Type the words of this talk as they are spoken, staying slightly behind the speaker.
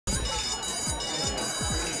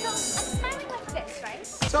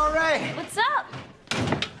It's all right. What's up? I'm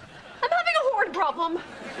having a horn problem.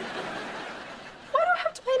 Why do I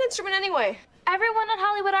have to play an instrument anyway? Everyone at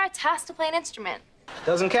Hollywood Arts has to play an instrument.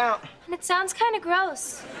 Doesn't count. And it sounds kind of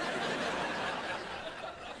gross.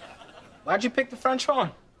 Why'd you pick the French horn?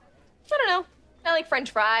 I don't know. I like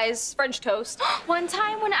French fries, French toast. One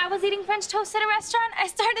time when I was eating French toast at a restaurant, I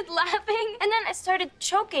started laughing, and then I started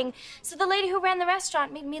choking. So the lady who ran the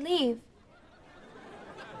restaurant made me leave.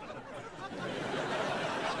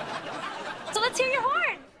 So let's hear your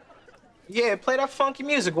horn. Yeah, play that funky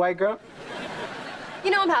music, white girl.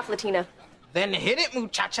 You know I'm half Latina. Then hit it,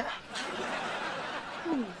 muchacha.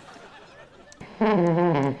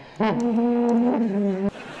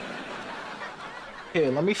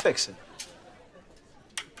 Here, let me fix it.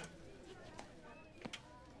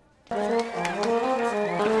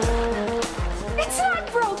 It's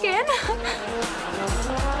not broken.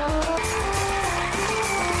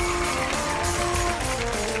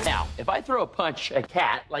 Now, if I throw a punch at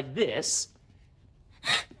Cat like this,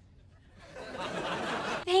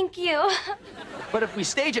 Thank you. but if we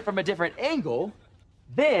stage it from a different angle,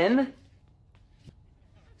 then,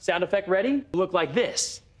 sound effect ready? Look like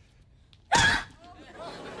this. I'm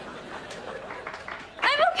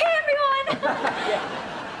okay, everyone.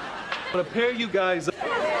 I'm gonna pair you guys up.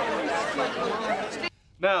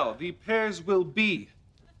 Now, the pairs will be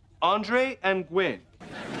Andre and Gwen.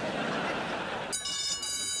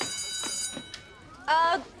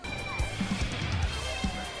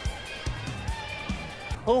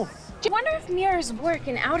 Oh. I wonder if mirrors work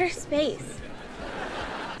in outer space.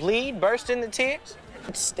 Bleed, burst into tears?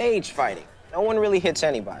 It's stage fighting. No one really hits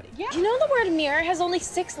anybody. Yeah. You know the word mirror has only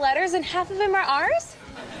 6 letters and half of them are ours?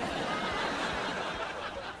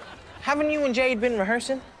 Haven't you and Jade been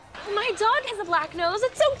rehearsing? My dog has a black nose.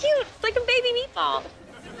 It's so cute. It's like a baby meatball.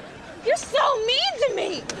 You're so mean to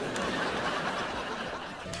me.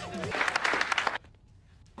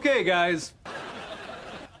 Okay, guys.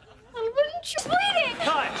 She's bleeding.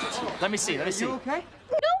 Cut! Let me see. You okay?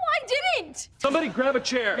 No, I didn't. Somebody grab a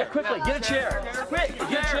chair. Yeah, quickly, get a chair. Quick,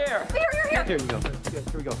 get a chair. Here. Here you go. Here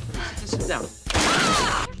we go. Just sit down.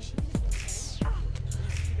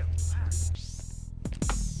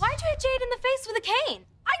 Why'd you hit Jade in the face with a cane?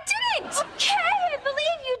 I didn't. Okay, I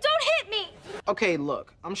believe you. Don't hit me. Okay,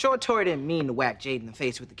 look, I'm sure Tori didn't mean to whack Jade in the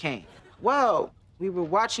face with the cane. Well, we were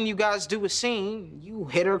watching you guys do a scene. You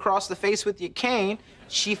hit her across the face with your cane.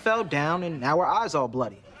 She fell down, and now her eye's all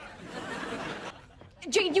bloody.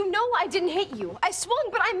 Jade, you know I didn't hit you. I swung,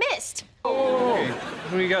 but I missed. Okay,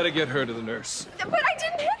 we gotta get her to the nurse. But I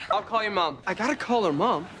didn't hit her. I'll call your mom. I gotta call her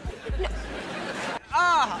mom.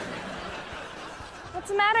 What's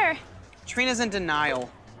the matter? Trina's in denial.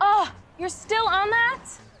 Oh, you're still on that?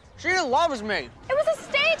 She loves me. It was a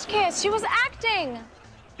stage kiss. She was acting.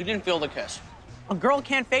 You didn't feel the kiss. A girl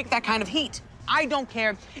can't fake that kind of heat. I don't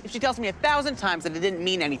care if she tells me 1,000 times that it didn't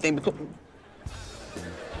mean anything because...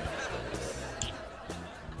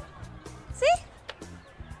 See?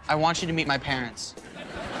 I want you to meet my parents.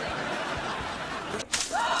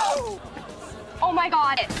 Oh my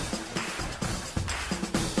God.